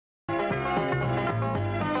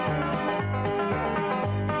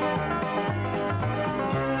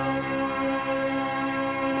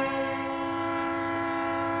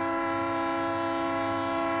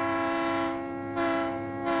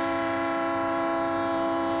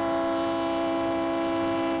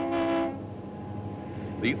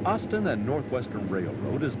The Austin and Northwestern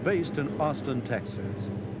Railroad is based in Austin, Texas.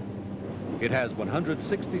 It has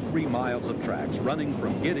 163 miles of tracks running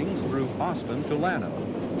from Giddings through Austin to Llano.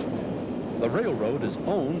 The railroad is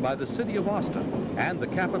owned by the City of Austin and the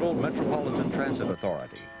Capital Metropolitan Transit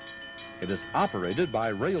Authority. It is operated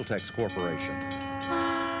by RailTex Corporation.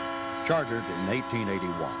 Chartered in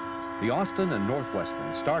 1881, the Austin and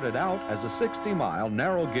Northwestern started out as a 60-mile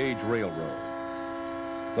narrow-gauge railroad.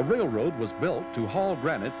 The railroad was built to haul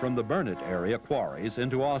granite from the Burnett area quarries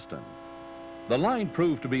into Austin. The line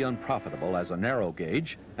proved to be unprofitable as a narrow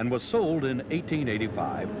gauge and was sold in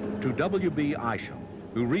 1885 to W.B. Isham,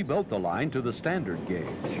 who rebuilt the line to the standard gauge.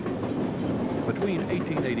 Between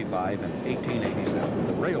 1885 and 1887,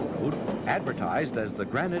 the railroad, advertised as the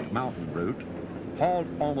Granite Mountain Route, hauled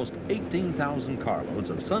almost 18,000 carloads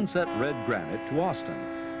of sunset red granite to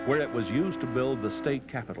Austin, where it was used to build the state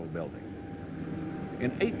capitol building. In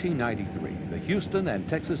 1893, the Houston and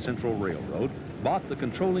Texas Central Railroad bought the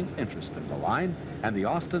controlling interest in the line, and the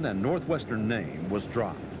Austin and Northwestern name was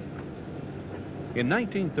dropped. In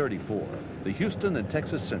 1934, the Houston and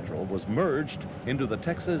Texas Central was merged into the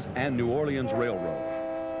Texas and New Orleans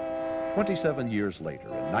Railroad. 27 years later,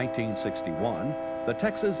 in 1961, the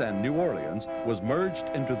Texas and New Orleans was merged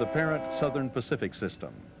into the parent Southern Pacific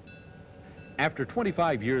system. After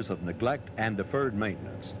 25 years of neglect and deferred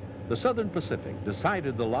maintenance, the Southern Pacific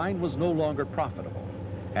decided the line was no longer profitable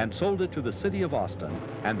and sold it to the City of Austin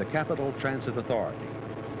and the Capital Transit Authority.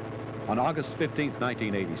 On August 15,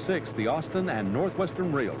 1986, the Austin and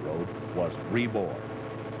Northwestern Railroad was reborn.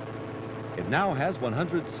 It now has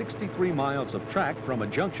 163 miles of track from a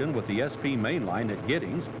junction with the SP main line at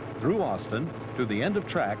Giddings through Austin to the end of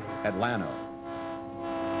track at Llano.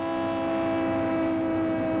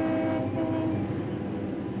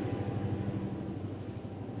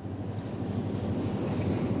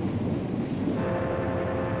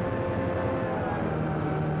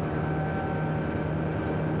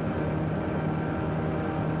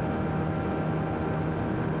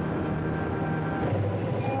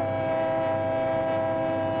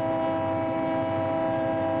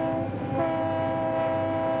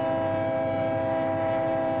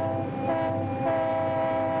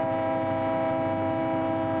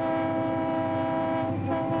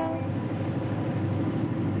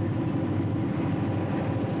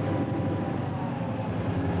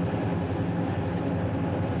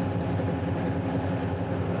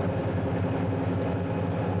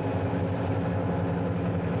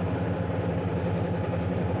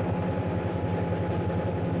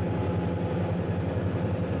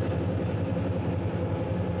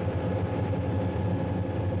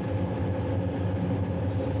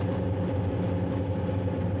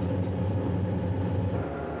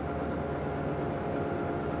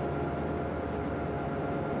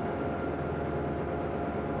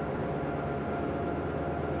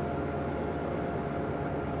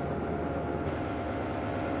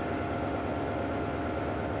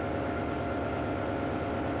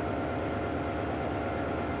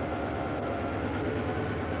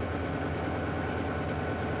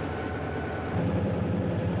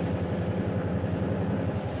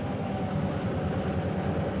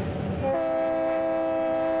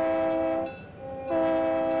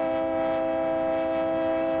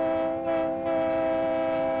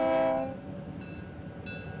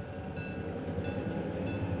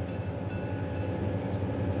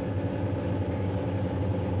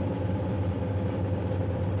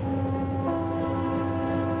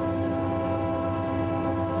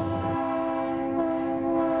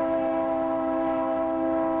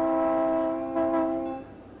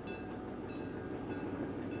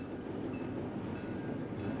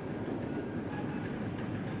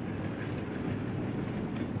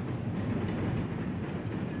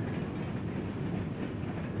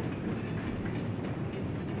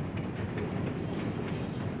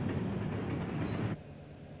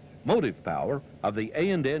 Motive power of the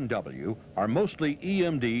AUNW are mostly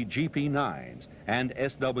EMD GP9s and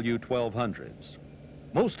SW1200s.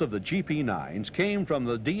 Most of the GP9s came from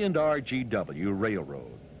the D&RGW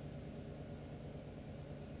Railroad.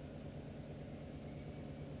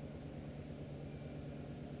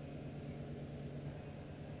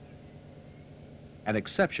 An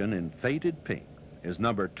exception in faded pink is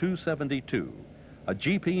number 272, a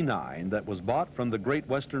GP9 that was bought from the Great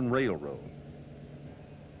Western Railroad.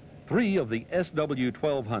 3 of the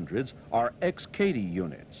SW1200s are ex-Katy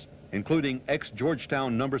units, including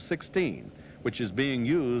ex-Georgetown number 16, which is being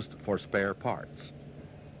used for spare parts.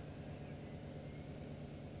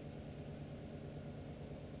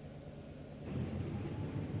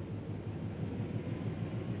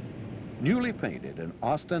 Newly painted in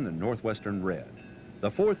Austin and Northwestern red, The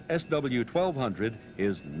fourth SW1200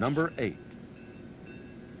 is number 8.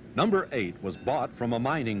 Number 8 was bought from a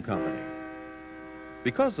mining company.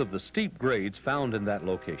 Because of the steep grades found in that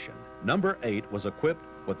location, number 8 was equipped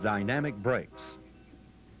with dynamic brakes.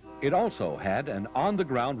 It also had an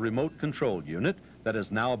on-the-ground remote control unit that has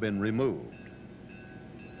now been removed.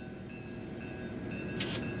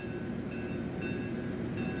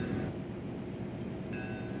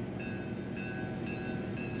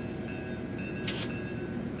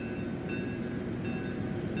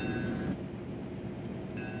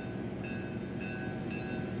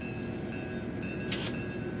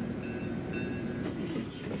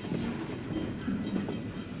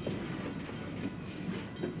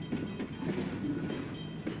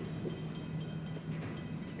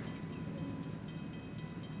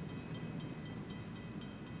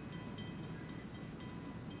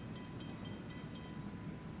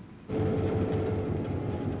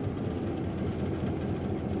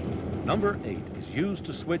 Number 8 is used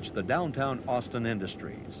to switch the downtown Austin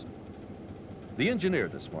industries. The engineer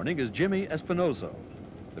this morning is Jimmy Espinozo.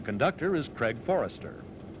 The conductor is Craig Forrester.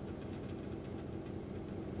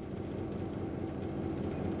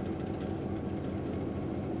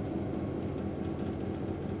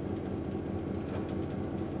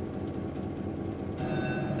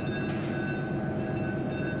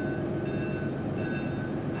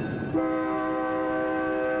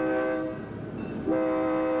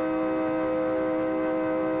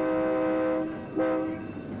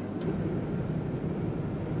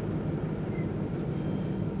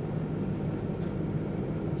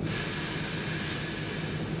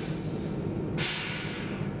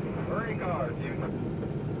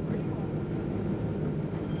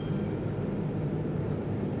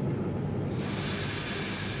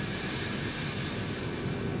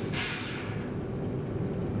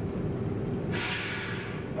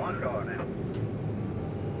 One car now.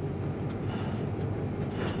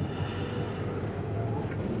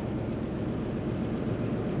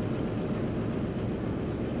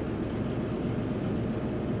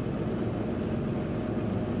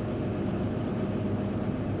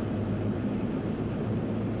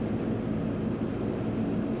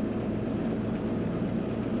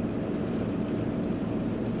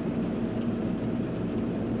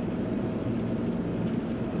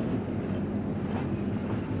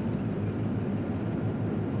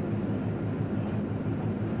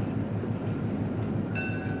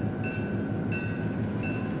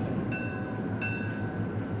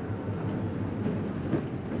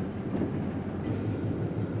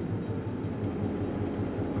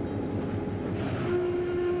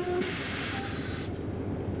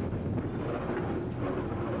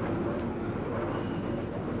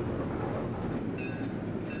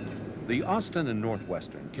 The Austin and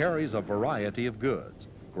Northwestern carries a variety of goods,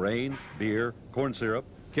 grain, beer, corn syrup,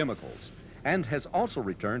 chemicals, and has also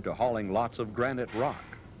returned to hauling lots of granite rock.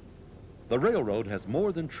 The railroad has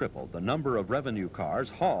more than tripled the number of revenue cars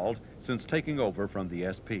hauled since taking over from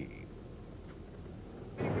the SP.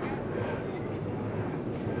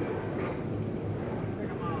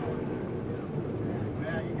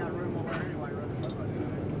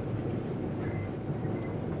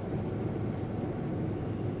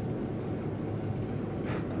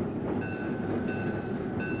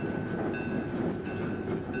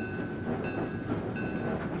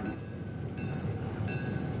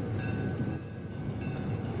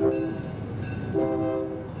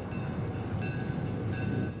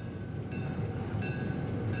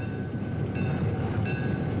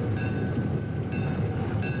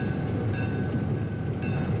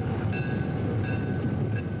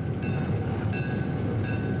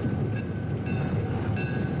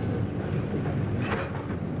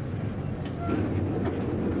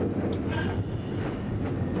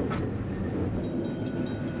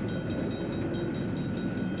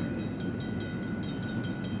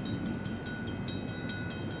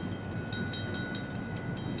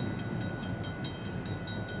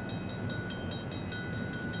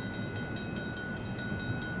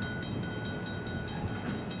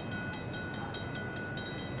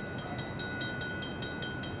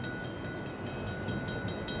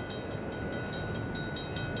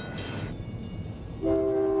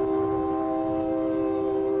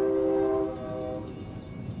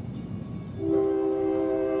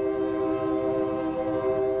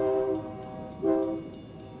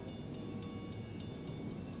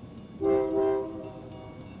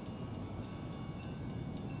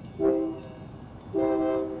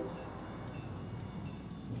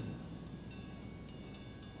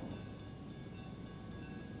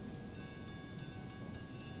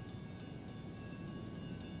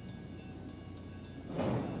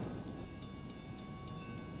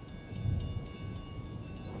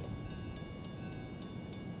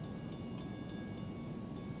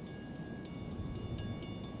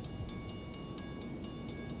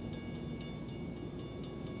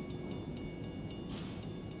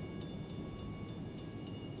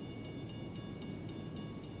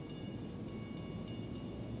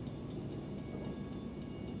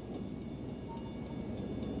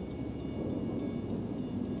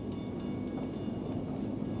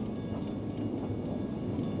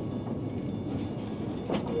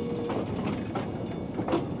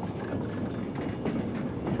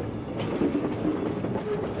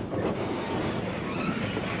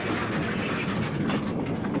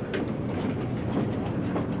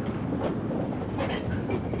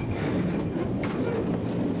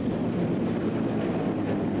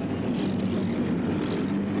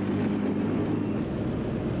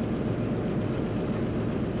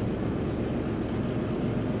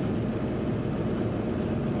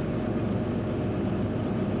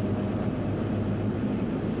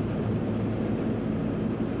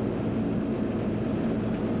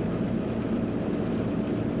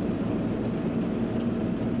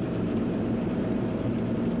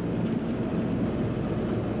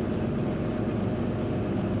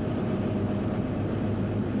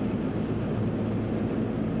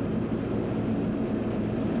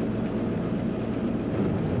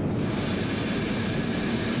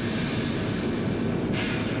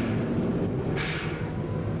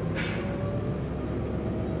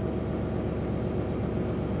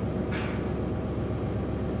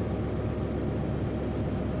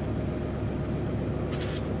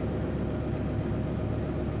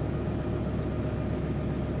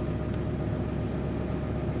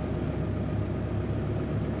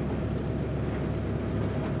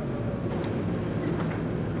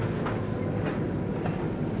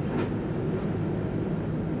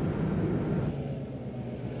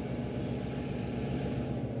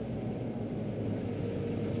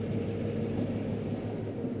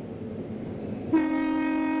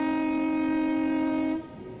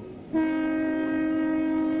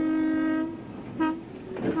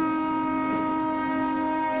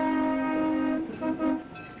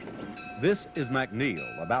 This is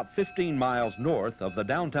McNeil, about 15 miles north of the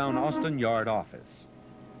downtown Austin Yard office.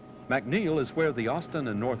 McNeil is where the Austin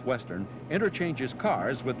and Northwestern interchanges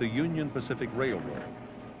cars with the Union Pacific Railroad.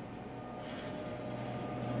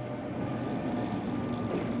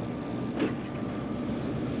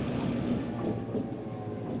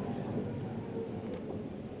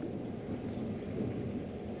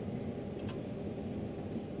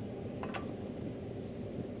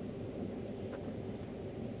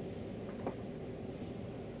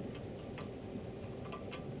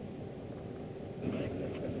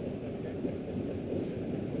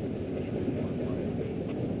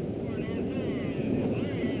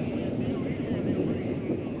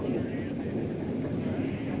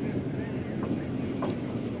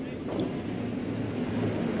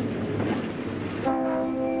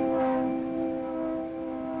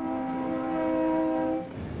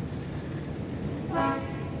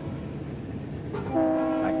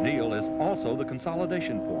 Also the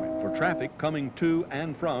consolidation point for traffic coming to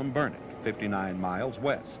and from Burnett, 59 miles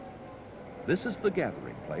west. This is the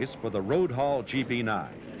gathering place for the road haul GP9s.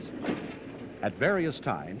 At various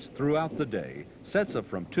times throughout the day, sets of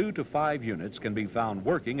from 2 to 5 units can be found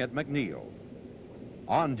working at McNeil.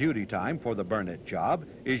 On-duty time for the Burnett job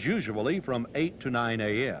is usually from 8 to 9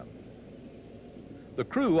 a.m. The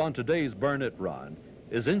crew on today's Burnett run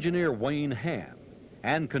is engineer Wayne Ham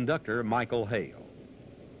and conductor Michael Hale.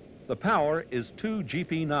 The power is 2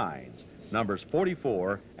 GP9s, numbers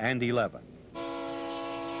 44 and 11.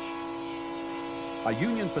 A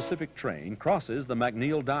Union Pacific train crosses the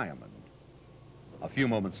McNeil Diamond. A few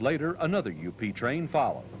moments later, another UP train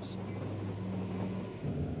follows.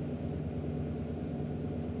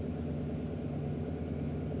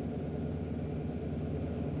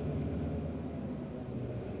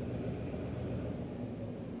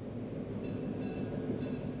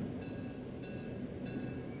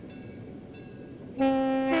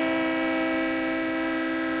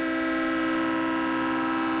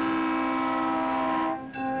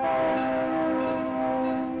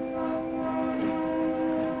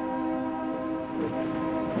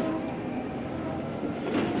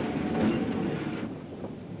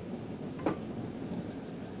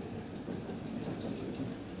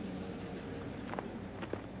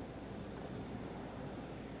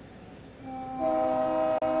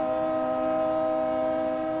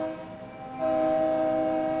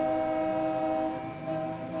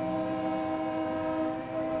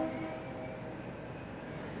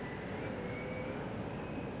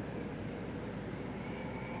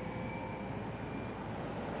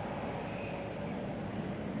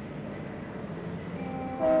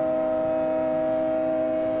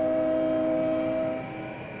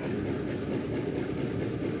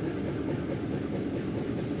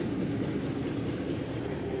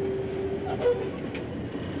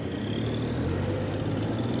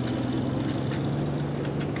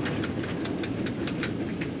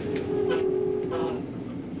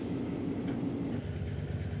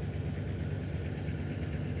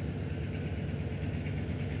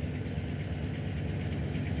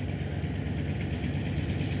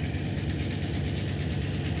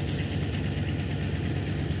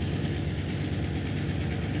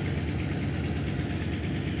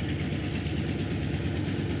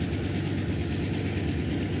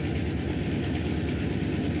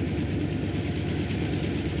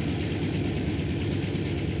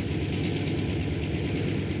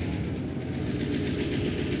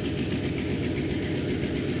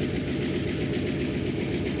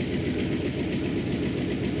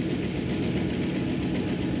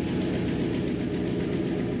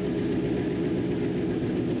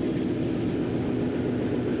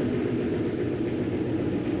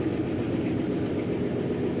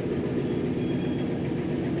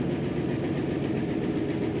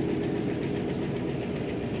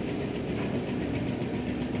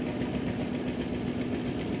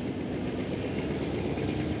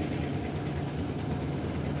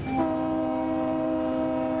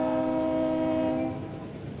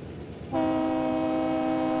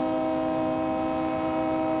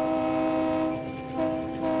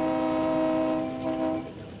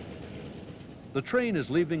 The train is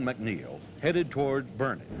leaving McNeil, headed toward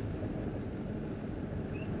Burnett.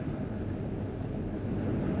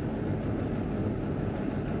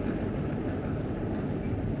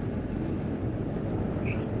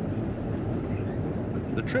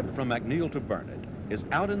 The trip from McNeil to Burnett is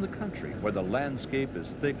out in the country where the landscape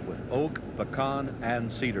is thick with oak, pecan,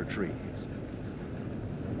 and cedar trees.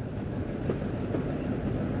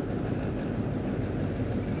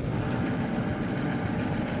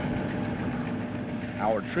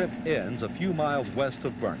 Our trip ends a few miles west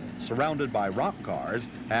of Vernon, surrounded by rock cars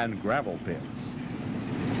and gravel pits.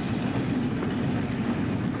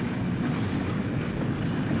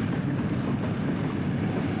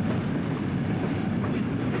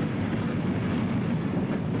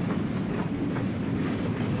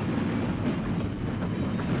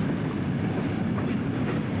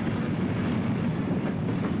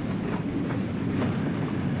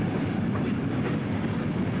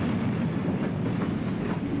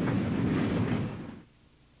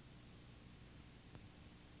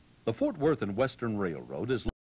 The Fort Worth and Western Railroad is